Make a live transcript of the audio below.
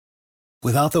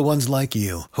Without the ones like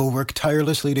you, who work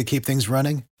tirelessly to keep things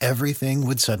running, everything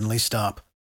would suddenly stop.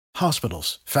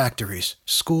 Hospitals, factories,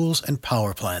 schools, and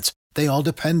power plants, they all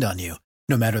depend on you.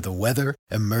 No matter the weather,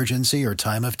 emergency, or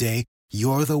time of day,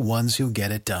 you're the ones who get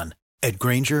it done. At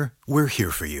Grainger, we're here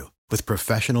for you with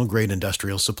professional-grade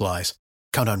industrial supplies.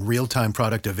 Count on real-time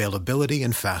product availability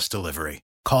and fast delivery.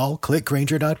 Call,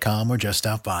 clickgrainger.com, or just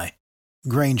stop by.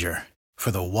 Grainger, for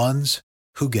the ones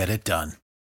who get it done.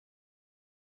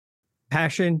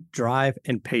 Passion, drive,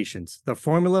 and patience. The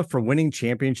formula for winning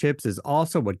championships is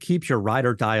also what keeps your ride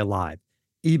or die alive.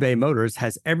 eBay Motors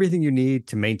has everything you need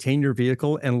to maintain your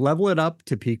vehicle and level it up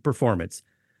to peak performance.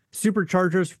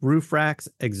 Superchargers, roof racks,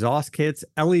 exhaust kits,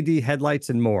 LED headlights,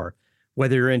 and more.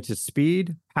 Whether you're into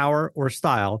speed, power, or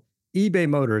style, eBay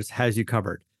Motors has you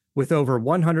covered. With over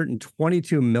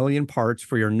 122 million parts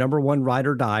for your number one ride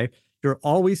or die, you'll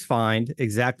always find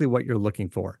exactly what you're looking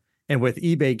for. And with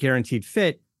eBay Guaranteed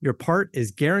Fit, your part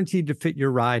is guaranteed to fit your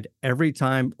ride every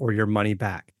time or your money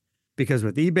back. Because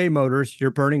with eBay Motors, you're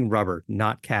burning rubber,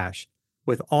 not cash.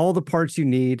 With all the parts you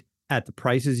need at the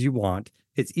prices you want,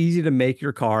 it's easy to make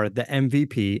your car the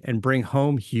MVP and bring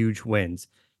home huge wins.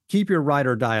 Keep your ride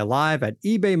or die alive at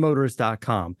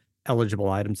ebaymotors.com.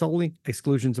 Eligible items only.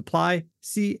 Exclusions apply.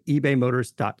 See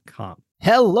ebaymotors.com.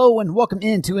 Hello and welcome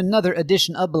into another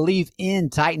edition of Believe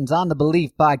in Titans on the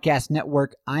Believe Podcast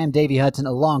Network. I am Davey Hudson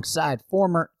alongside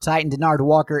former Titan Denard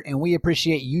Walker, and we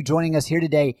appreciate you joining us here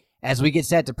today as we get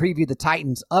set to preview the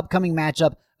Titans' upcoming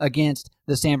matchup against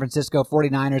the San Francisco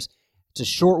 49ers. It's a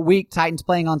short week. Titans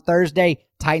playing on Thursday.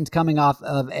 Titans coming off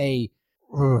of a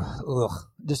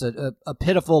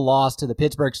pitiful loss to the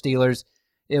Pittsburgh Steelers.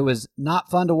 It was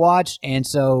not fun to watch, and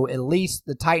so at least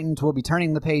the Titans will be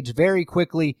turning the page very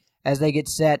quickly as they get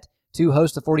set to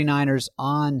host the 49ers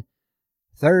on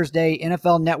Thursday,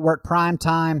 NFL Network prime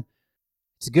time.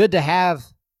 It's good to have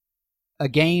a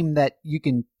game that you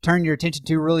can turn your attention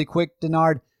to really quick,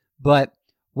 Denard, but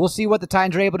we'll see what the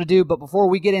Titans are able to do. But before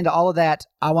we get into all of that,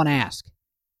 I want to ask,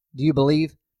 do you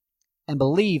believe? And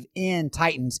Believe in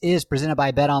Titans is presented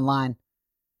by BetOnline.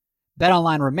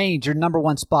 BetOnline remains your number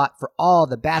one spot for all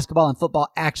the basketball and football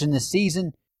action this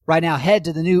season. Right now, head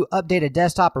to the new updated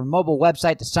desktop or mobile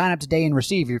website to sign up today and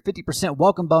receive your 50%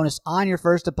 welcome bonus on your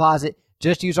first deposit.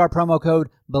 Just use our promo code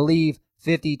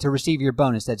BELIEVE50 to receive your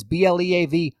bonus. That's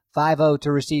BLEAV50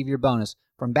 to receive your bonus.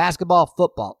 From basketball,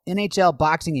 football, NHL,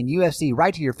 boxing, and UFC,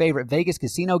 right to your favorite Vegas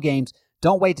casino games,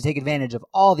 don't wait to take advantage of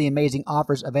all the amazing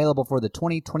offers available for the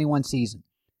 2021 season.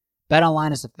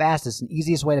 BetOnline is the fastest and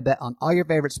easiest way to bet on all your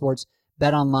favorite sports.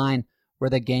 BetOnline,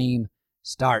 where the game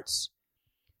starts.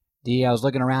 I was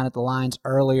looking around at the lines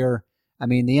earlier. I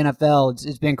mean, the NFL,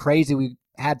 it's been crazy. We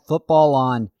had football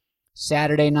on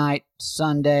Saturday night,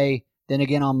 Sunday, then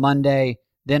again on Monday,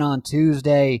 then on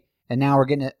Tuesday, and now we're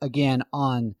getting it again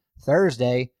on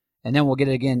Thursday, and then we'll get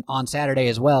it again on Saturday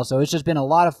as well. So it's just been a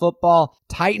lot of football.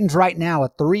 Titans right now, a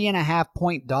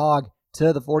 3.5-point dog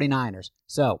to the 49ers.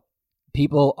 So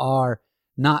people are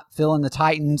not feeling the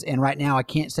Titans, and right now I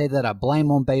can't say that I blame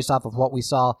them based off of what we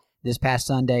saw this past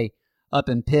Sunday up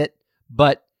in Pitt.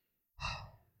 But,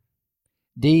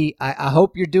 D, I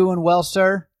hope you're doing well,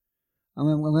 sir. I'm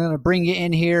going to bring you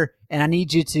in here, and I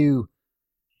need you to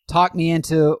talk me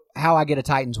into how I get a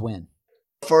Titans win.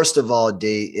 First of all,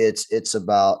 D, it's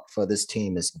about for this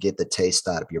team is get the taste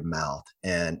out of your mouth.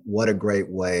 And what a great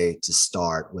way to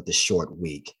start with a short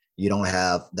week. You don't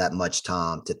have that much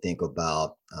time to think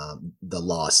about the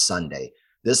loss Sunday.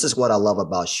 This is what I love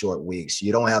about short weeks.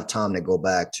 You don't have time to go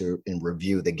back to and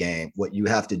review the game. What you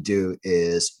have to do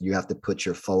is you have to put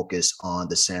your focus on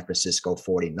the San Francisco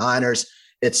 49ers.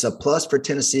 It's a plus for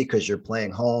Tennessee because you're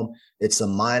playing home. It's a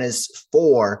minus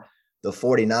for the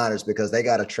 49ers because they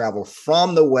got to travel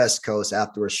from the West Coast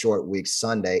after a short week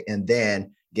Sunday and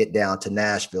then get down to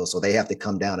Nashville. So they have to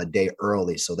come down a day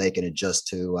early so they can adjust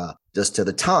to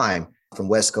the time. From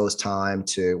West Coast time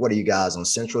to, what are you guys on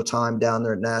Central time down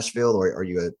there at Nashville? Or are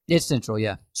you It's Central,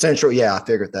 yeah. Central, yeah, I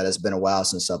figured that. It's been a while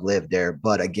since I've lived there.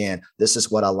 But again, this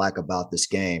is what I like about this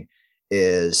game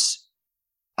is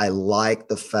I like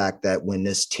the fact that when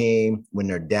this team, when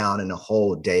they're down in a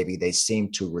hole, Davey, they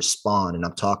seem to respond. And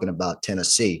I'm talking about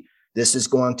Tennessee. This is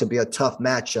going to be a tough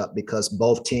matchup because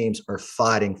both teams are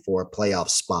fighting for a playoff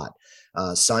spot.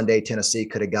 Sunday, Tennessee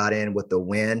could have got in with the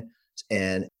win.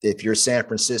 And if you're San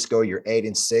Francisco, you're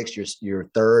 8-6, you're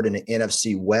third in the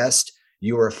NFC West,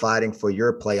 you are fighting for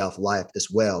your playoff life as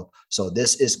well. So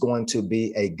this is going to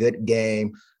be a good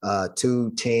game.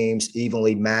 Two teams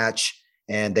evenly matched,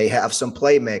 and they have some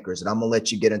playmakers, and I'm going to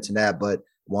let you get into that. But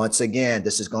once again,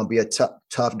 this is going to be a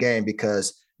tough game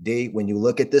because, D, when you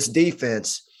look at this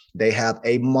defense, They have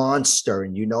a monster,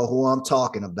 and you know who I'm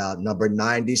talking about, number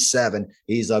 97.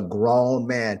 He's a grown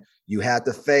man. You had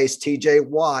to face TJ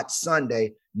Watt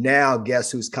Sunday. Now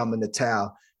guess who's coming to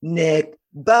town? Nick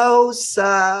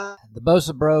Bosa. The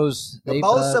Bosa Bros. The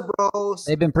Bosa Bros.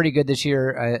 They've been pretty good this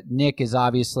year. Nick has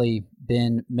obviously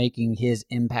been making his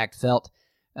impact felt.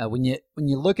 When you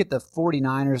look at the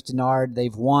 49ers, Denard,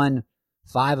 they've won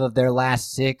 5 of their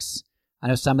last 6. I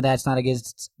know some of that's not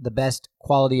against the best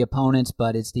quality opponents,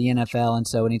 but it's the NFL, and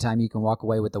so anytime you can walk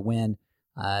away with a win,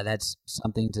 that's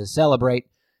something to celebrate.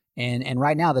 And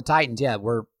right now the Titans,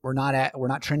 we're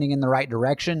not trending in the right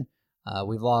direction.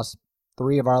 We've lost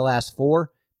 3 of our last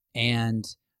 4, and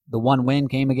the one win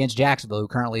came against Jacksonville, who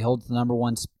currently holds the number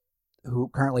one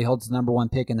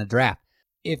pick in the draft.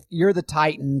 If you're the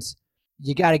Titans,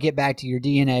 you got to get back to your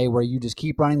DNA where you just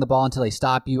keep running the ball until they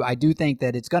stop you. I do think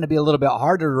that it's going to be a little bit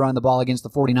harder to run the ball against the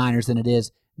 49ers than it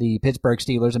is the Pittsburgh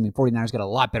Steelers. I mean, 49ers got a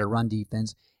lot better run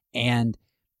defense. And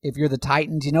if you're the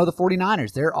Titans, you know the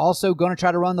 49ers, they're also going to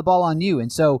try to run the ball on you.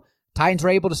 And so Titans were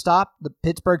able to stop the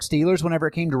Pittsburgh Steelers whenever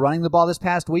it came to running the ball this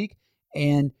past week.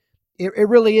 And it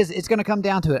really is, it's going to come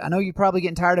down to it. I know you're probably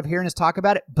getting tired of hearing us talk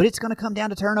about it, but it's going to come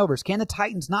down to turnovers. Can the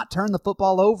Titans not turn the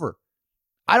football over?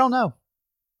 I don't know.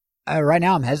 Right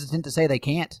now, I'm hesitant to say they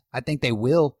can't. I think they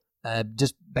will,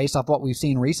 just based off what we've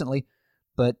seen recently.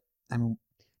 But I mean,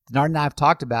 Denard and I have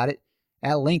talked about it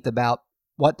at length about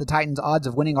what the Titans' odds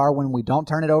of winning are when we don't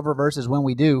turn it over versus when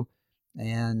we do.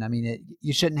 And I mean,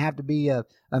 you shouldn't have to be a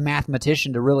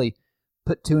mathematician to really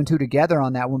put 2 and 2 together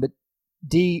on that one. But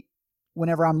D,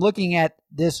 whenever I'm looking at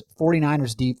this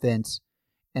 49ers defense,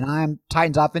 and I'm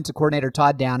Titans offensive coordinator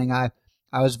Todd Downing, I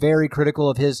was very critical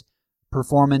of his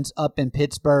performance up in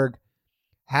Pittsburgh.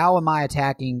 How am I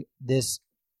attacking this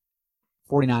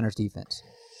 49ers defense?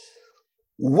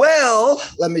 Well,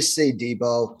 let me see,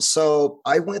 Debo. So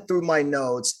I went through my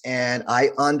notes and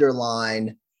I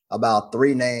underlined about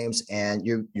 3 names, and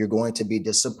you're going to be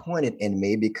disappointed in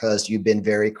me because you've been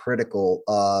very critical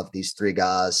of these 3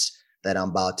 guys that I'm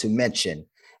about to mention.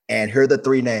 And here are the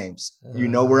 3 names. You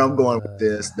know where I'm going with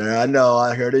this. I know.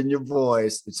 I heard it in your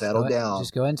voice. Settle down.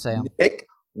 Just go ahead and say them. Nick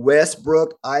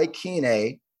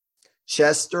Westbrook-Ikhine,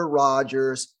 Chester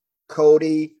Rogers,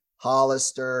 Cody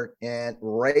Hollister, and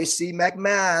Racey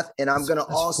McMath. And I'm going to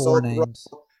also I'm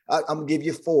going to give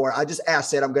you 4. I just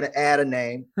said I'm going to add a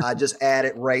name. I just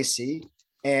added Racey.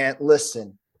 And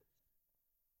listen,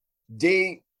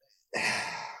 D,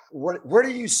 where do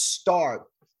you start?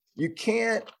 You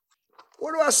can't.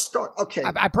 Where do I start? Okay.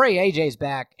 I pray AJ's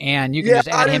back, and you can just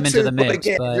add him into the mix. But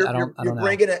again, but you're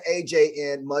bringing an AJ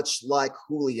in much like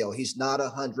Julio. He's not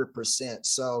 100%.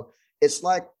 So it's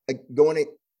like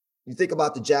you think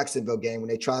about the Jacksonville game when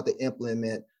they tried to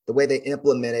implement the way they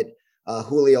implemented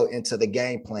Julio into the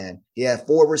game plan. He had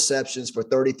 4 receptions for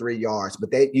 33 yards, but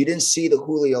you didn't see the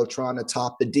Julio trying to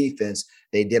top the defense.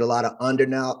 They did a lot of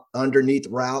underneath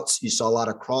routes. You saw a lot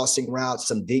of crossing routes,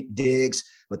 some deep digs,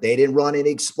 but they didn't run any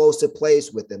explosive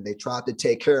plays with him. They tried to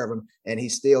take care of him, and he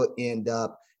still ended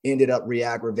up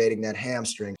re-aggravating that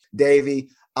hamstring. Davey,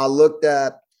 I looked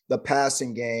at the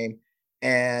passing game,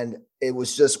 and it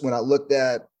was just when I looked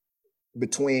at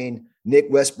between Nick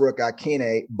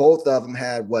Westbrook-Ikhine, both of them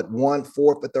had 1 4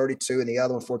 for 32 and the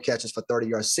other one 4 catches for 30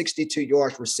 yards, 62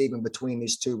 yards receiving between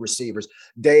these 2 receivers.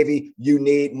 Davey, you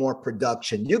need more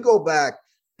production. You go back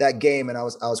that game, and I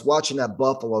was watching that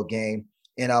Buffalo game,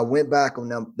 and I went back on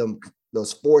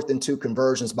those 4th and 2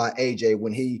 conversions by AJ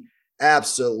when he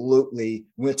absolutely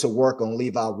went to work on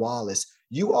Levi Wallace.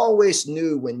 You always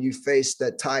knew when you faced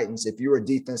the Titans, if you're a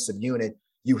defensive unit,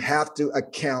 you have to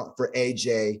account for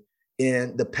AJ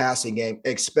in the passing game,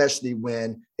 especially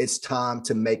when it's time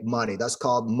to make money. That's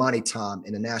called money time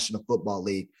in the National Football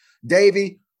League.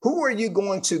 Davey, who are you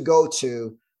going to go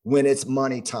to when it's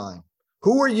money time?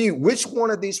 Which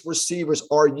one of these receivers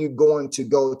are you going to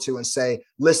go to and say,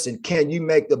 listen, can you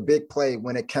make the big play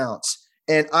when it counts?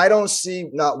 And I don't see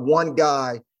not one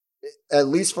guy, at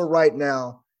least for right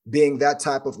now, being that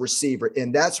type of receiver.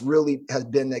 And that's really has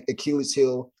been the Achilles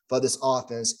heel for this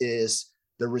offense is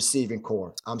the receiving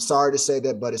core. I'm sorry to say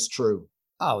that, but it's true.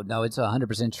 Oh, no, it's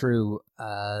 100% true.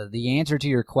 The answer to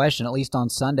your question, at least on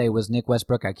Sunday, was Nick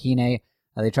Westbrook-Ikhine.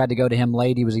 They tried to go to him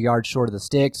late. He was a yard short of the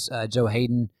sticks. Joe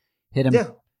Hayden hit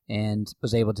him and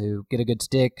was able to get a good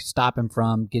stick, stop him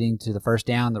from getting to the first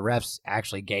down. The refs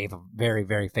actually gave a very,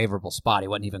 very favorable spot. He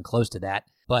wasn't even close to that.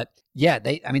 But, yeah,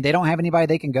 they don't have anybody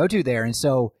they can go to there. And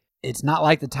so it's not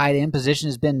like the tight end position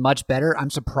has been much better. I'm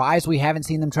surprised we haven't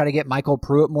seen them try to get Michael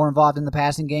Pruitt more involved in the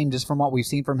passing game just from what we've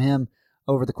seen from him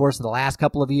over the course of the last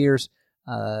couple of years.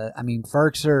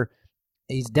 Firkser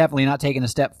he's definitely not taking a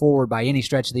step forward by any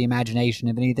stretch of the imagination.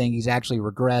 If anything, he's actually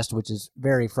regressed, which is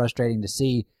very frustrating to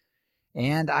see.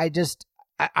 And I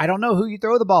don't know who you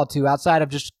throw the ball to outside of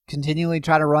just continually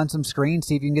try to run some screens,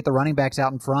 see if you can get the running backs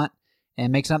out in front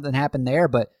and make something happen there.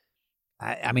 But,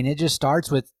 I mean, it just starts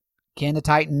with, can the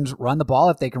Titans run the ball?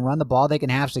 If they can run the ball, they can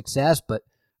have success. But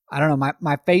I don't know.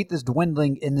 My faith is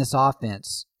dwindling in this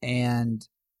offense. And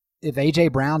if A.J.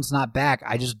 Brown's not back,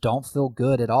 I just don't feel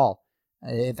good at all.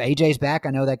 If A.J.'s back,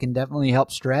 I know that can definitely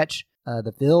help stretch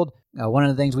the field. One of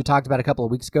the things we talked about a couple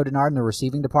of weeks ago, Denard, in the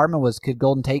receiving department was, could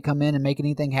Golden Tate come in and make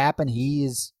anything happen? He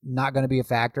is not going to be a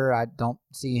factor. I don't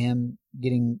see him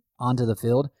getting onto the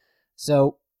field.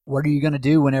 So what are you going to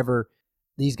do whenever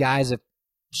these guys have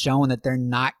shown that they're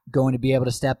not going to be able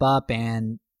to step up,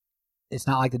 and it's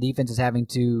not like the defense is having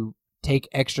to take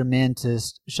extra men to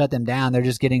shut them down? They're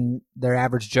just getting their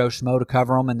average Joe Schmo to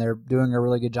cover them, and they're doing a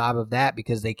really good job of that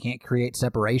because they can't create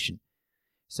separation.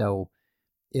 So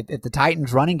if the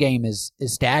Titans' running game is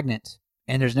stagnant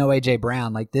and there's no A.J.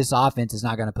 Brown, like, this offense is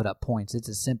not going to put up points. It's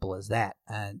as simple as that.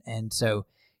 And so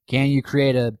can you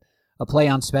create a play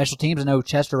on special teams? I know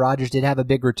Chester Rogers did have a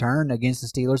big return against the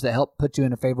Steelers that helped put you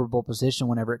in a favorable position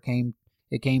whenever it came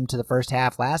to the first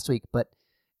half last week. But,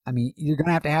 I mean, you're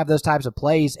going to have those types of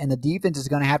plays, and the defense is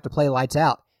going to have to play lights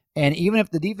out. And even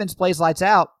if the defense plays lights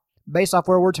out, based off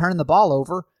where we're turning the ball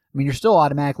over, I mean, you're still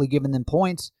automatically giving them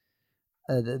points,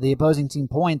 the opposing team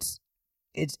points.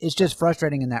 It's just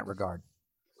frustrating in that regard.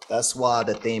 That's why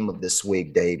the theme of this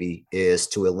week, Davey, is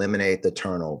to eliminate the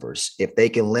turnovers. If they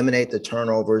can eliminate the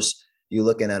turnovers, you're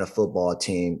looking at a football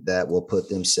team that will put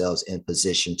themselves in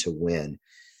position to win.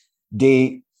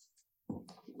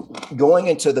 Going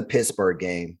into the Pittsburgh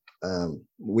game,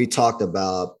 we talked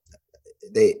about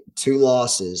two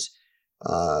losses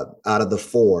out of the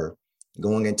 4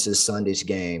 going into Sunday's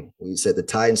game. We said the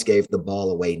Titans gave the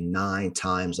ball away 9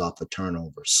 times off of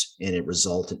turnovers, and it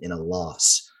resulted in a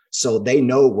loss. So they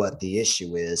know what the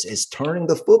issue is. It's turning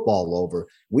the football over.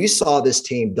 We saw this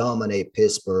team dominate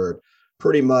Pittsburgh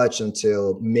pretty much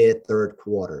until mid-third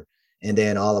quarter. And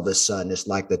then all of a sudden, it's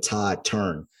like the tide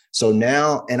turned. So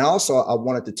now, and also I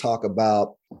wanted to talk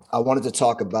about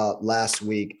last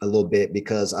week a little bit,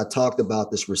 because I talked about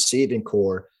this receiving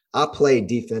core. I played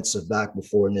defensive back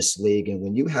before in this league. And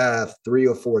when you have 3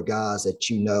 or 4 guys that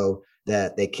you know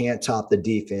that they can't top the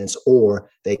defense,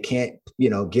 or they can't,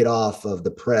 get off of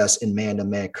the press in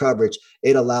man-to-man coverage,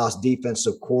 it allows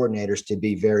defensive coordinators to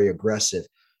be very aggressive.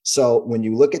 So when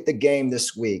you look at the game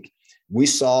this week, we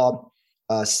saw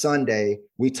Sunday,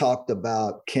 we talked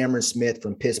about Cameron Smith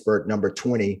from Pittsburgh, number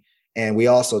 20, and we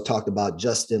also talked about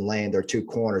Justin Lane, their 2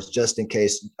 corners, just in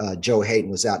case Joe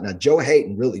Hayden was out. Now, Joe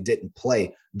Hayden really didn't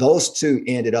play. Those 2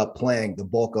 ended up playing the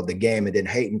bulk of the game, and then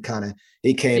Hayden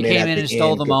he came in and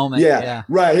stole the moment. Yeah,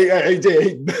 right. He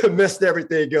did. He messed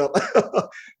everything up.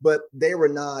 But they were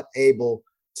not able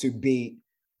to beat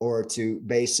or to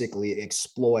basically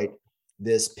exploit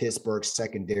this Pittsburgh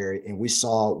secondary. And we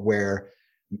saw where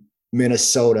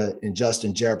Minnesota and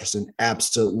Justin Jefferson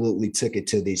absolutely took it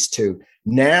to these 2.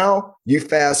 Now you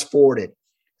fast forward it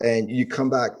and you come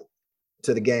back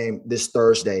to the game this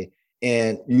Thursday,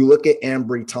 and you look at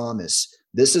Ambry Thomas.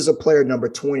 This is a player number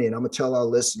 20. And I'm going to tell our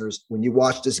listeners, when you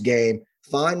watch this game,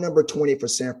 find number 20 for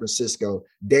San Francisco.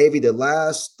 Davey, the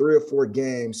last 3 or 4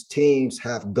 games, teams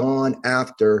have gone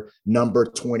after number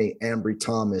 20, Ambry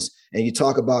Thomas. And you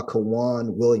talk about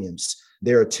Kawan Williams.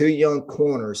 There are 2 young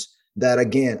corners that,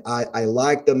 again, I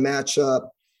like the matchup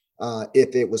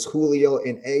if it was Julio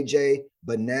and AJ,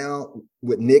 but now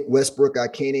with Nick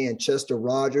Westbrook-Ikhine and Chester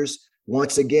Rogers,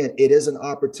 once again, it is an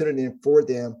opportunity for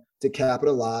them to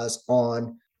capitalize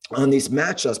on these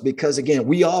matchups, because, again,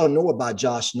 we all know about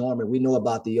Josh Norman. We know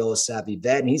about the old savvy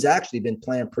vet, and he's actually been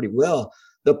playing pretty well.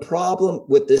 The problem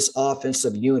with this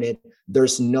offensive unit,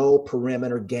 there's no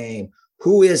perimeter game.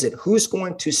 Who is it? Who's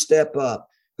going to step up?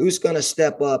 Who's going to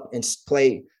step up and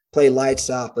play lights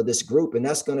out for this group? And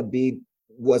that's going to be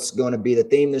what's going to be the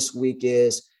theme this week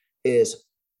is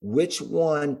which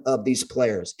one of these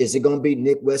players? Is it going to be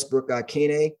Nick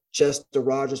Westbrook-Ikhine, Chester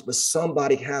Rogers? But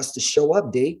somebody has to show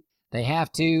up, D. They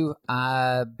have to.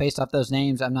 Based off those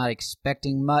names, I'm not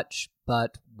expecting much,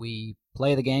 but we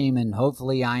play the game, and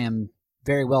hopefully I am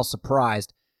very well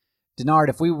surprised. Denard,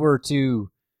 if we were to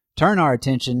turn our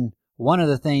attention, one of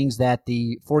the things that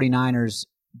the 49ers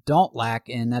don't lack,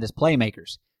 and that is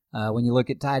playmakers. When you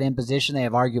look at tight end position, they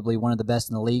have arguably one of the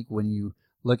best in the league. When you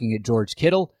looking at George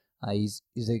Kittle, he's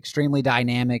extremely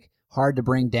dynamic, hard to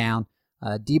bring down.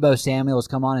 Deebo Samuel has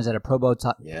come on as at a Pro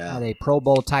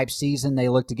Bowl type season. They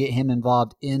look to get him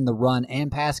involved in the run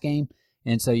and pass game,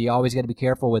 and so you always got to be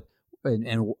careful with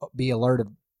and be alert of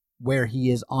where he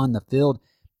is on the field.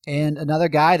 And another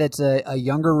guy that's a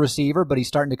younger receiver, but he's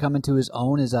starting to come into his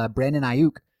own, is Brandon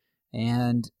Ayuk.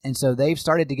 And so they've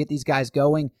started to get these guys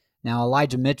going. Now,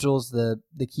 Elijah Mitchell's the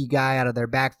key guy out of their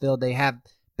backfield. They have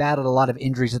battled a lot of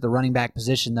injuries at the running back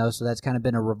position, though, so that's kind of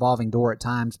been a revolving door at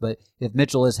times. But if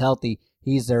Mitchell is healthy,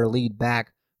 he's their lead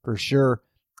back for sure.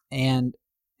 And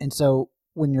so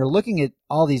when you're looking at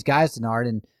all these guys, Denard,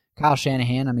 and Kyle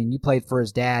Shanahan, I mean, you played for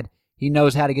his dad. He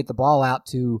knows how to get the ball out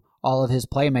to all of his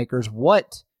playmakers.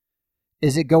 What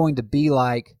is it going to be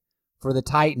like for the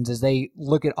Titans as they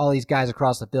look at all these guys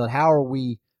across the field? How are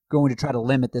we going to try to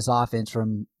limit this offense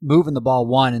from moving the ball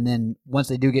one, and then once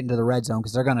they do get into the red zone,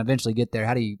 because they're going to eventually get there,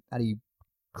 how do you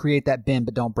create that bend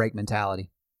but don't break mentality?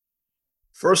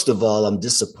 First of all, I'm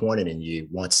disappointed in you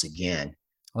once again.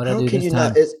 What did I do this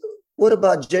time? What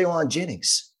about Jauan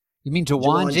Jennings? You mean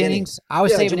Jauan Jennings? I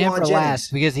was saving him for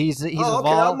last because he's involved.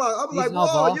 I'm like,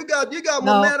 whoa, you got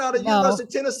more man out of University of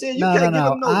Tennessee. You can't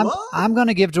give him no love. I'm going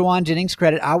to give Jauan Jennings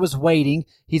credit. I was waiting.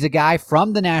 He's a guy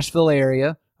from the Nashville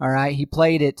area. All right, he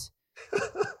played it.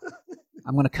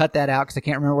 I'm going to cut that out because I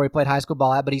can't remember where he played high school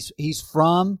ball at. But he's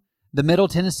from the Middle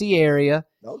Tennessee area.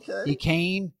 Okay. He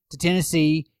came to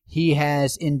Tennessee. He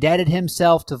has indebted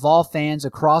himself to Vol fans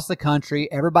across the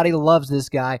country. Everybody loves this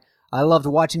guy. I loved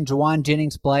watching Jauan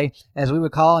Jennings play. As we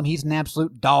would call him, he's an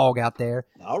absolute dog out there.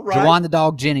 All right. Jauan the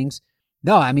Dog Jennings.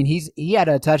 No, I mean, he had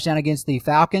a touchdown against the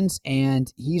Falcons,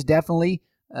 and he's definitely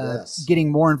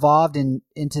getting more involved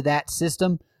into that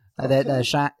system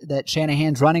that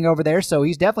Shanahan's running over there. So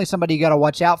he's definitely somebody you got to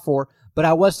watch out for. But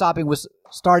I was starting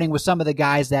with some of the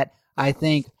guys that I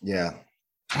think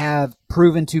have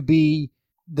proven to be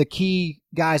the key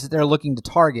guys that they're looking to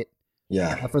target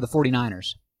for the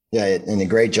 49ers. Yeah, and a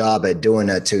great job at doing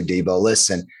that too, Debo.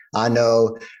 Listen, I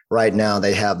know right now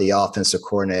they have the offensive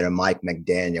coordinator, Mike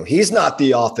McDaniel. He's not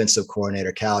the offensive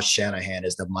coordinator. Kyle Shanahan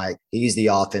is he's the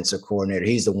offensive coordinator.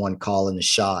 He's the one calling the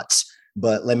shots.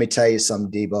 But let me tell you something,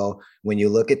 Debo. When you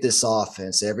look at this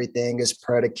offense, everything is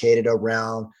predicated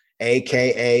around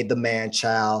AKA the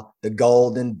man-child, the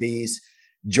golden beast,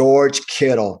 George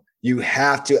Kittle. You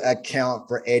have to account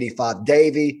for 85.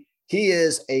 Davey, he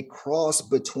is a cross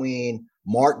between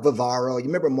Mark Bavaro. You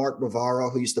remember Mark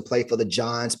Bavaro, who used to play for the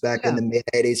Giants back in the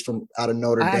mid-'80s from out of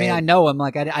Notre Dame? I mean, I know him.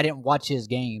 Like, I didn't watch his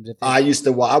games. I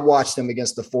watched him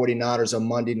against the 49ers on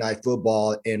Monday Night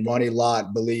Football, and Ronnie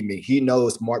Lott, believe me, he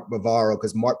knows Mark Bavaro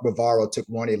because Mark Bavaro took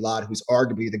Ronnie Lott, who's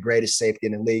arguably the greatest safety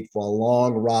in the league, for a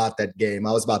long ride that game.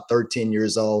 I was about 13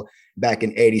 years old back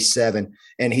in 87,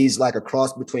 and he's like a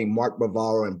cross between Mark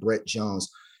Bavaro and Brett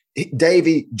Jones.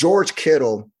 Davey, George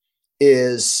Kittle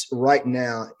is right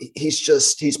now,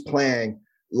 he's playing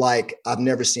like I've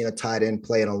never seen a tight end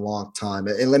play in a long time.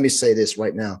 And let me say this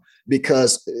right now,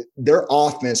 because their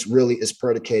offense really is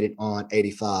predicated on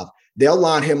 85. They'll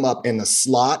line him up in the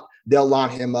slot. They'll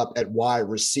line him up at wide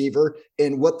receiver.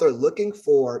 And what they're looking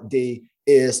for, D,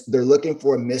 is they're looking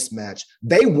for a mismatch.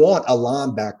 They want a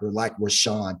linebacker like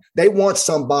Rashawn. They want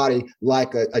somebody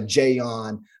like a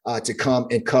Jayon to come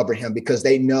and cover him, because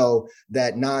they know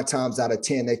that 9 times out of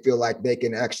 10, they feel like they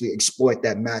can actually exploit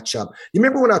that matchup. You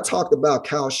remember when I talked about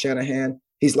Kyle Shanahan?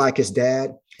 He's like his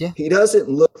dad. Yeah. He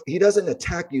doesn't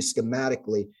attack you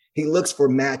schematically. He looks for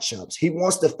matchups. He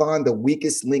wants to find the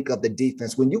weakest link of the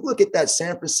defense. When you look at that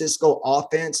San Francisco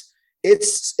offense,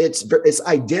 it's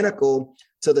identical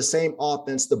to the same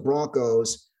offense the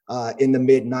Broncos in the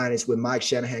mid-'90s when Mike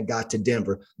Shanahan got to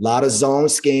Denver. A lot of zone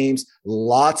schemes,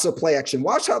 lots of play action.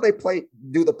 Watch how they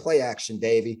do the play action,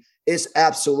 Davey. It's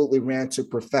absolutely ran to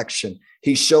perfection.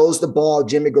 He shows the ball,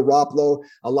 Jimmy Garoppolo.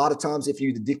 A lot of times, if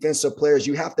you're the defensive players,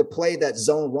 you have to play that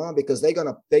zone run because they're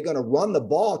gonna run the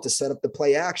ball to set up the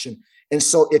play action. And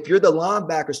so if you're the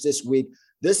linebackers this week,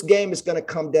 this game is going to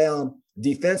come down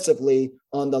defensively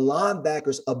on the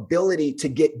linebackers' ability to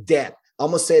get depth.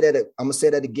 I'm gonna say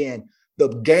that again. The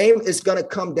game is going to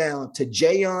come down to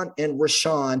Jayon and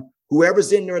Rashawn,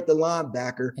 whoever's in there at the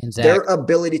linebacker, their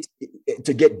ability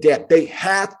to get depth. They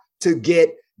have to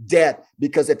get depth,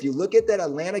 because if you look at that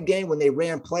Atlanta game when they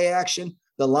ran play action,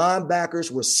 the linebackers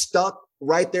were stuck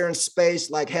right there in space,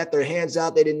 like had their hands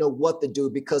out. They didn't know what to do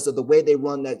because of the way they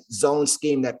run that zone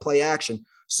scheme, that play action.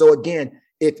 So again,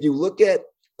 if you look at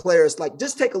players, like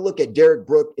just take a look at Derek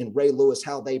Brooks and Ray Lewis,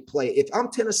 how they play. If I'm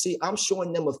Tennessee, I'm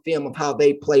showing them a film of how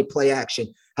they play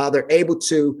action, how they're able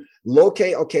to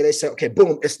locate. Okay, they say, okay,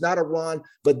 boom, it's not a run,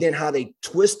 but then how they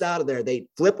twist out of there, they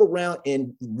flip around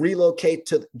and relocate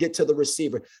to get to the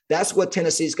receiver. That's what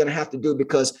Tennessee is going to have to do,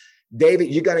 because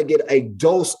David, you're going to get a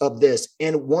dose of this.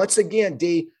 And once again,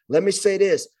 D, let me say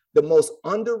this, the most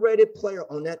underrated player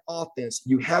on that offense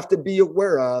you have to be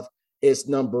aware of is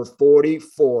number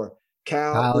 44,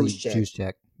 Kyle Juszczyk.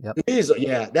 Juszczyk. Yep. He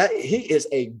is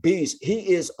a beast.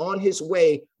 He is on his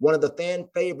way, one of the fan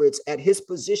favorites at his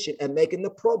position and making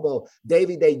the Pro Bowl.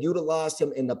 Davey, they utilized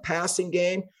him in the passing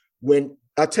game. When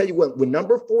I tell you what, when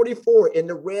number 44 in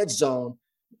the red zone,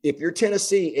 if you're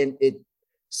Tennessee and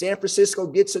San Francisco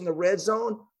gets in the red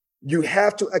zone, you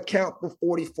have to account for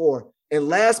 44. And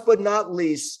last but not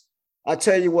least, I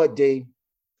tell you what, D,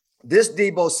 this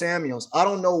Deebo Samuels, I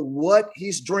don't know what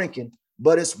he's drinking,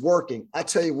 but it's working. I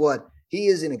tell you what, he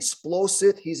is an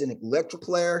explosive. He's an electric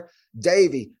player.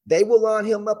 Davey, they will line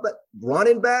him up at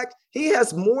running back. He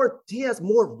has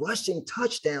more rushing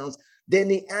touchdowns than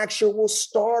the actual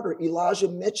starter, Elijah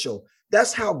Mitchell.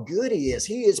 That's how good he is.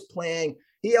 He is playing.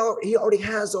 He already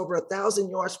has over 1,000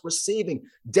 yards receiving.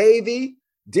 Davey,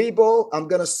 Deebo, I'm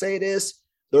going to say this.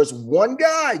 There's one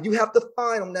guy you have to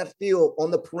find on that field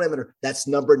on the perimeter. That's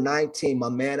number 19, my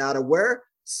man out of where?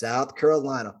 South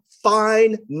Carolina.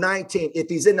 Find 19. If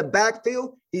he's in the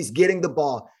backfield, he's getting the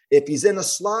ball. If he's in the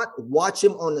slot, watch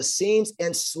him on the seams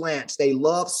and slants. They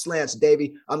love slants,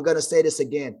 Davey. I'm going to say this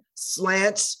again.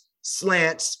 Slants,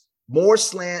 more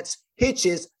slants,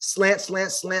 hitches, slant.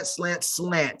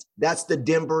 That's the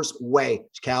Denver's way.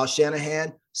 Kyle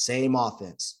Shanahan, same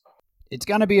offense. It's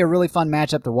going to be a really fun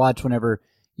matchup to watch whenever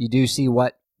you do see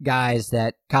what guys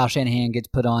that Kyle Shanahan gets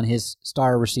put on his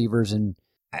star receivers. And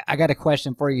I got a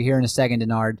question for you here in a second,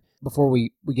 Denard. Before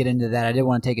we get into that, I did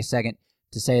want to take a second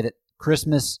to say that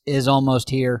Christmas is almost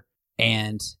here.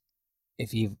 And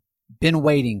if you've been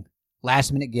waiting,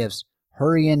 last-minute gifts,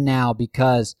 hurry in now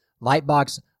because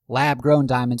Lightbox lab-grown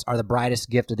diamonds are the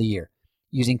brightest gift of the year.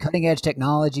 Using cutting-edge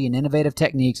technology and innovative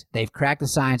techniques, they've cracked the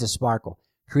science of sparkle,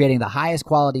 creating the highest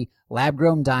quality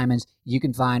lab-grown diamonds you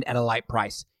can find at a light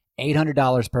price,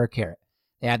 $800 per carat.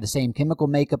 They have the same chemical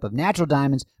makeup of natural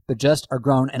diamonds, but just are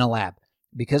grown in a lab.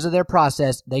 Because of their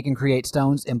process, they can create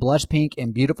stones in blush pink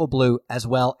and beautiful blue, as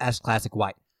well as classic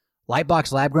white.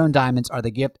 Lightbox lab-grown diamonds are the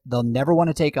gift they'll never want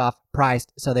to take off,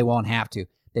 priced so they won't have to.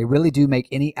 They really do make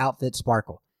any outfit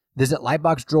sparkle. Visit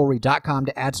lightboxjewelry.com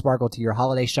to add sparkle to your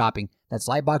holiday shopping. That's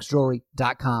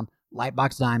lightboxjewelry.com.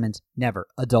 Lightbox Diamonds, never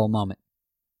a dull moment.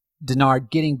 Denard,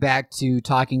 getting back to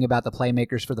talking about the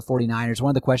playmakers for the 49ers, one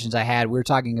of the questions I had, we were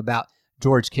talking about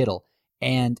George Kittle.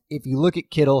 And if you look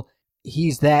at Kittle,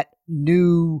 he's that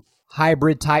new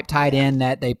hybrid type tight end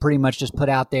that they pretty much just put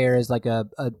out there as like a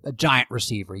giant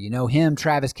receiver. You know, him,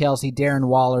 Travis Kelce, Darren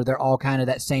Waller, they're all kind of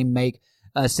that same make.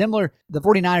 Similar, the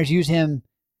 49ers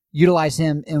utilize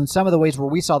him in some of the ways where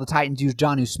we saw the Titans use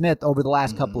Jonnu Smith over the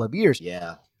last couple of years.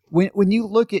 Yeah. When you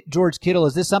look at George Kittle,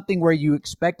 is this something where you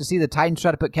expect to see the Titans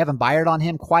try to put Kevin Byard on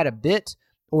him quite a bit?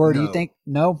 Or do you think,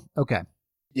 no? Okay.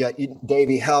 Yeah,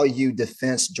 Davey, how you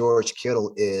defense George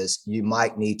Kittle is you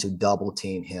might need to double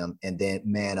team him and then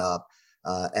man up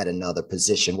at another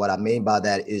position. What I mean by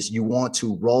that is you want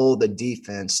to roll the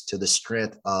defense to the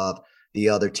strength of the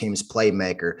other team's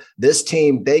playmaker. This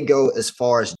team, they go as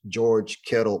far as George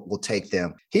Kittle will take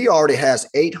them. He already has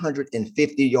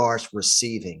 850 yards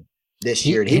receiving this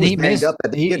year. He was banged up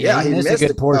at the beginning. Yeah, he missed a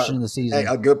good portion of the season.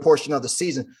 A good portion of the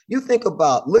season. You think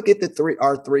about, look at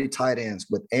our three tight ends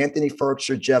with Anthony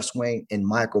Ferguson, Jeff Swain, and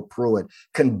Michael Pruitt.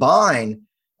 Combine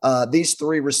these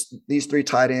three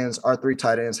tight ends, our three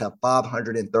tight ends have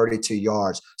 532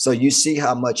 yards. So you see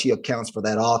how much he accounts for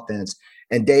that offense.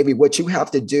 And Davey, what you have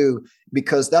to do,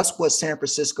 because that's what San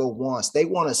Francisco wants. They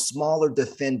want a smaller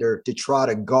defender to try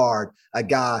to guard a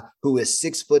guy who is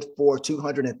 6'4",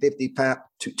 250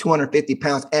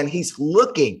 pounds, and he's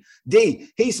looking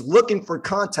for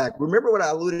contact. Remember what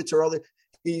I alluded to earlier?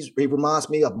 He reminds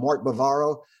me of Mark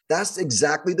Bavaro. That's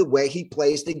exactly the way he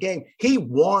plays the game. He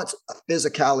wants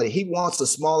physicality. He wants a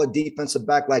smaller defensive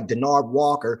back like Denard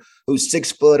Walker, who's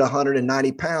 6 foot,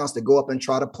 190 pounds, to go up and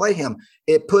try to play him.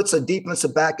 It puts a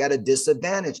defensive back at a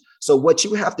disadvantage. So what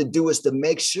you have to do is to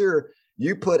make sure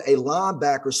you put a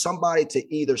linebacker, somebody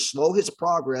to either slow his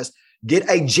progress, get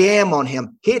a jam on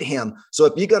him, hit him. So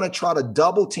if you're going to try to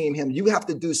double team him, you have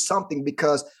to do something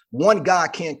because one guy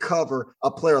can't cover a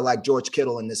player like George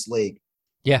Kittle in this league.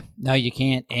 Yeah, no, you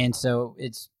can't. And so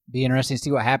it's be interesting to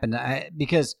see what happened.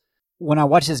 Because when I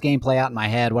watch this game play out in my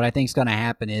head, what I think is going to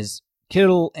happen is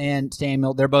Kittle and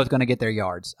Samuel, they're both going to get their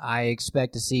yards. I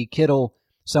expect to see Kittle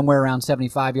somewhere around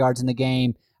 75 yards in the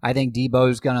game. I think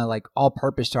Deebo's going to, like,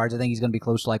 all-purpose yards. I think he's going to be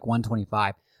close to like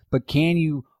 125. But can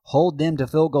you hold them to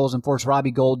field goals and force Robbie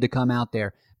Gould to come out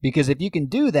there? Because if you can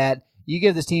do that, you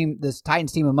give this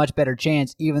Titans team a much better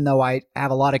chance, even though I have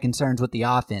a lot of concerns with the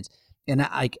offense. And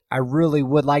I really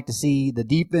would like to see the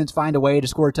defense find a way to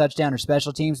score a touchdown or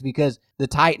special teams, because the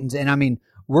Titans, and I mean,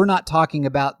 we're not talking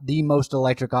about the most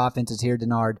electric offenses here,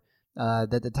 Denard.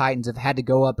 that the Titans have had to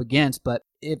go up against. But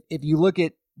if you look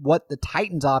at what the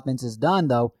Titans offense has done,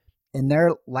 though, in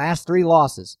their last 3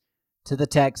 losses, to the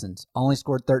Texans, only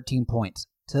scored 13 points.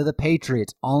 To the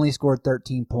Patriots, only scored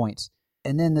 13 points.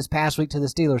 And then this past week to the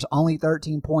Steelers, only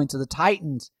 13 points. To the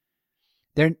Titans,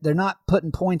 they're not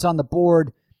putting points on the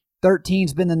board.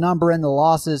 13's been the number in the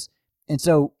losses. And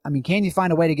so, I mean, can you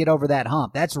find a way to get over that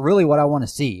hump? That's really what I want to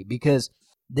see, because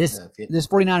this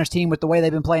 49ers team, with the way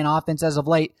they've been playing offense as of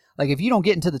late, like, if you don't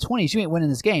get into the 20s, you ain't winning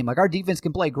this game. Like, our defense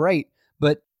can play great,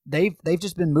 but they've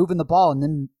just been moving the ball, and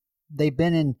then they've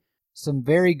been in some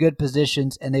very good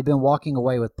positions, and they've been walking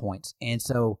away with points. And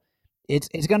so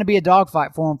it's going to be a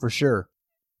dogfight for them for sure.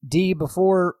 D,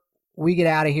 before we get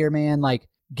out of here, man, like,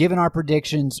 given our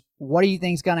predictions, what do you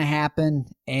think's going to happen?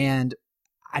 And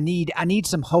I need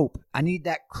some hope. I need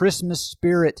that Christmas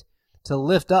spirit to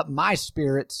lift up my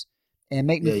spirits and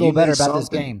make me feel better about this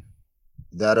game.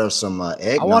 That are some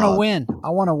eggnog. I want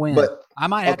to win. But I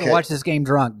might have to watch this game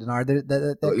drunk, Denard.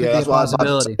 That could be a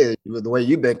possibility. The way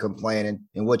you've been complaining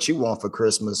and what you want for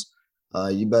Christmas,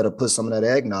 you better put some of that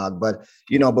eggnog. But,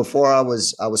 before I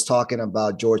was talking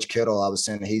about George Kittle, I was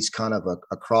saying he's kind of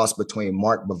a cross between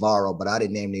Mark Bavaro, but I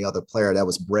didn't name the other player. That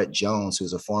was Brett Jones,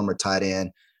 who's a former tight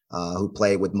end who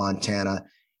played with Montana,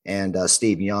 and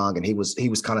Steve Young. And he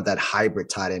was kind of that hybrid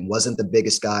tight end. Wasn't the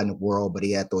biggest guy in the world, but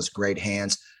he had those great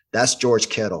hands. That's George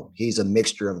Kittle. He's a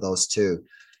mixture of those two.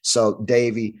 So,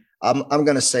 Davey, I'm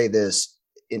going to say this.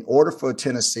 In order for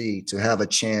Tennessee to have a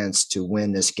chance to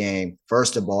win this game,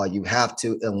 first of all, you have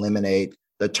to eliminate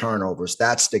the turnovers.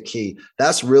 That's the key.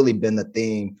 That's really been the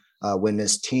theme when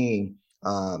this team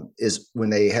is when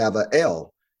they have an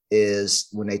L, is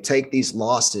when they take these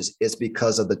losses, it's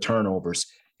because of the turnovers.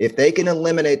 If they can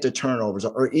eliminate the turnovers,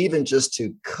 or even just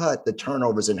to cut the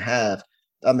turnovers in half,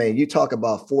 I mean, you talk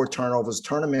about 4 turnovers,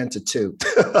 turn them into 2,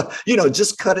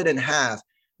 just cut it in half.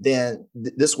 Then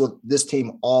this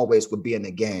team always would be in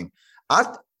the game.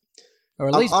 Or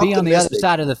at least be on the other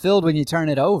side of the field when you turn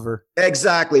it over.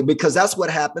 Exactly, because that's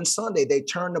what happened Sunday. They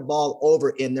turned the ball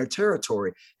over in their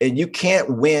territory, and you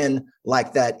can't win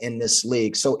like that in this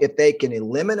league. So if they can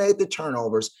eliminate the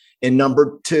turnovers, and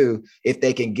number 2, if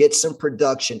they can get some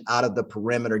production out of the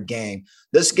perimeter game,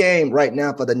 this game right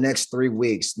now for the next 3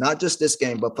 weeks, not just this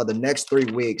game, but for the next 3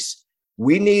 weeks,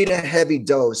 we need a heavy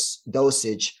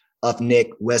dosage of Nick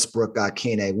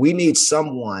Westbrook-Akine. We need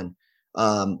someone,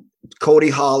 Cody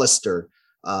Hollister,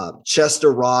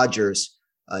 Chester Rogers,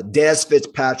 Dez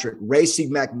Fitzpatrick, Racey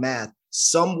McMath.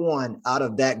 Someone out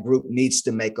of that group needs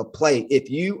to make a play.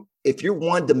 If you're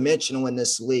one-dimensional in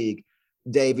this league,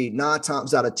 Davey, 9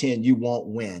 times out of 10, you won't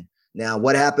win. Now,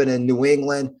 what happened in New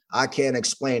England, I can't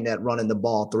explain that running the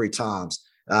ball 3 times.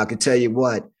 I can tell you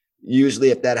what,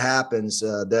 usually if that happens,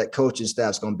 that coaching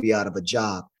staff's going to be out of a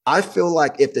job. I feel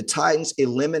like if the Titans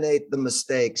eliminate the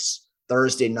mistakes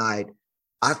Thursday night,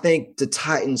 I think the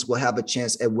Titans will have a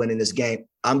chance at winning this game.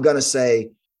 I'm going to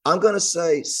say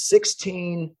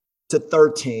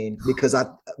 16-13 because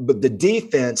but the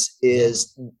defense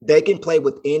is, they can play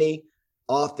with any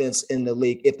offense in the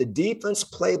league. If the defense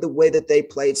played the way that they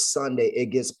played Sunday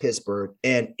against Pittsburgh,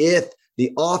 and if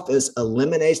the offense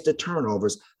eliminates the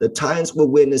turnovers, the Titans will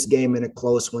win this game in a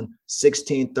close one,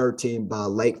 16-13 by a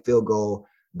late field goal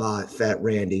by Fat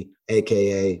Randy,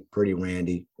 a.k.a. Pretty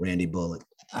Randy Bullock.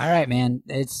 All right, man.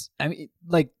 It's going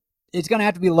to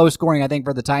have to be low scoring, I think,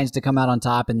 for the Titans to come out on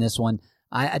top in this one.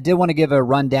 I did want to give a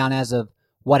rundown as of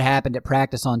what happened at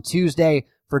practice on Tuesday.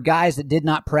 For guys that did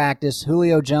not practice,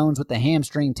 Julio Jones with a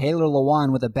hamstring, Taylor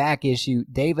Lewan with a back issue,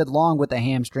 David Long with a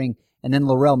hamstring, and then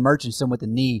Laurel Murchison with a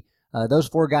knee. Those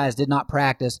 4 guys did not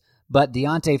practice, but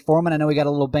Deontay Foreman, I know he got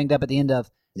a little banged up at the end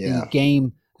of the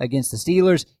game against the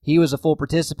Steelers. He was a full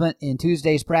participant in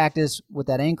Tuesday's practice with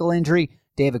that ankle injury.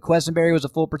 David Quessenberry was a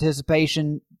full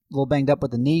participation, a little banged up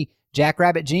with the knee.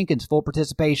 Jackrabbit Jenkins, full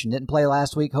participation. Didn't play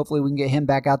last week. Hopefully we can get him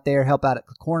back out there, help out at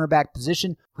the cornerback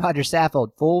position. Roger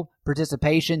Saffold, full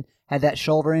participation. Had that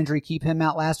shoulder injury keep him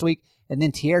out last week. And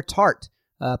then Tier Tart,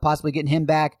 possibly getting him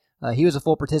back. He was a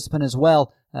full participant as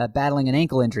well, battling an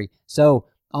ankle injury. So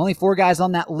only 4 guys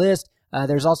on that list.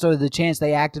 There's also the chance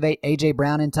they activate A.J.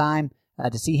 Brown in time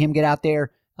to see him get out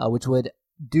there, which would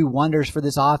do wonders for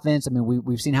this offense. I mean,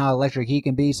 we've seen how electric he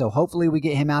can be, so hopefully we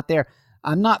get him out there.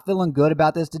 I'm not feeling good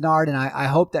about this, Denard, and I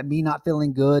hope that me not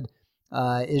feeling good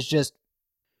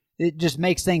it just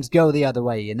makes things go the other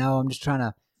way. I'm just trying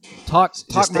to talk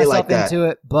myself like into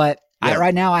it, but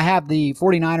right now I have the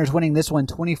 49ers winning this one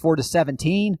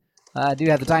 24-17. I do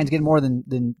have the Titans getting more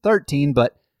than 13,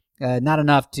 but not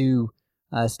enough to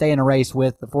stay in a race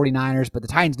with the 49ers, but the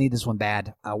Titans need this one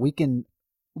bad. We can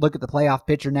look at the playoff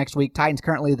picture next week. Titans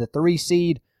currently the 3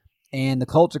 seed. and the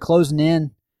Colts are closing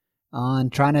in on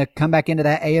trying to come back into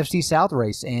that AFC South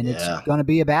race, and it's going to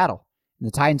be a battle. And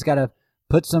the Titans got to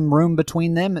put some room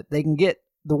between them. If they can get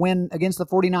the win against the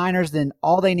 49ers, then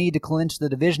all they need to clinch the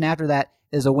division after that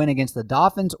is a win against the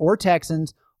Dolphins or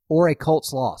Texans or a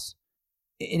Colts loss.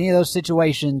 Any of those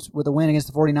situations with a win against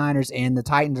the 49ers, and the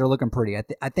Titans are looking pretty.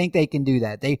 I think they can do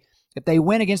that. If they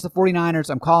win against the 49ers,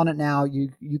 I'm calling it now,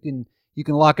 you can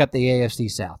lock up the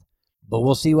AFC South. But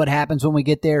we'll see what happens when we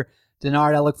get there.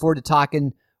 Denard, I look forward to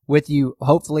talking with you,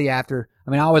 hopefully after.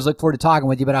 I always look forward to talking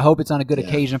with you, but I hope it's on a good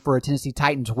occasion for a Tennessee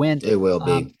Titans win. It will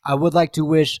be. I would like to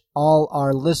wish all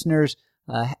our listeners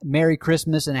Merry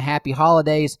Christmas and a Happy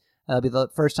Holidays. It'll be the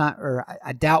first time, or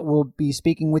I doubt we'll be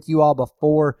speaking with you all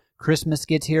before Christmas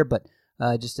gets here, but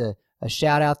just a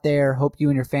shout out there. Hope you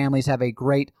and your families have a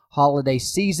great holiday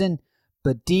season.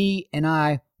 But D and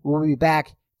I will be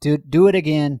back to do it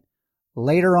again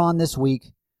later on this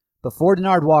week. Before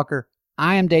Denard Walker,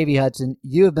 I am Davey Hudson.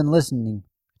 You have been listening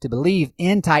to Believe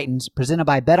in Titans, presented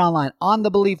by BetOnline on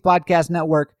the Believe Podcast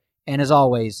Network. And as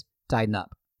always, tighten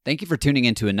up. Thank you for tuning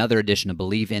in to another edition of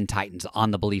Believe in Titans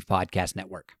on the Believe Podcast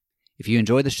Network. If you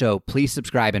enjoy the show, please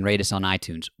subscribe and rate us on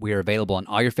iTunes. We are available on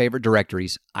all your favorite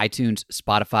directories: iTunes,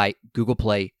 Spotify, Google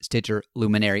Play, Stitcher,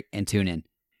 Luminary, and TuneIn.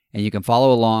 And you can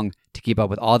follow along to keep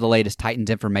up with all the latest Titans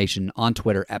information on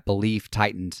Twitter at Believe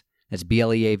Titans. That's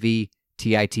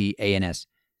BLEAVTITANS.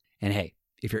 And hey,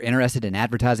 if you're interested in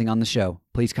advertising on the show,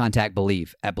 please contact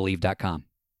Believe at Believe.com.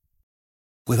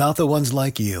 Without the ones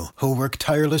like you, who work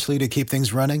tirelessly to keep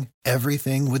things running,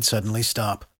 everything would suddenly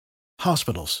stop.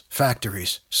 Hospitals,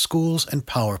 factories, schools, and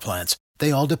power plants,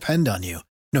 they all depend on you.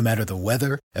 No matter the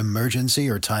weather, emergency,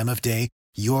 or time of day,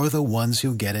 you're the ones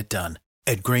who get it done.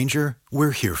 At Grainger,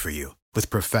 we're here for you with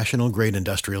professional-grade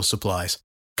industrial supplies.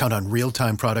 Count on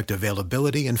real-time product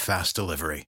availability and fast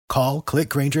delivery. Call, click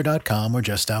Grainger.com, or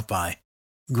just stop by.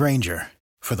 Grainger,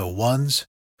 for the ones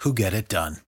who get it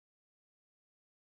done.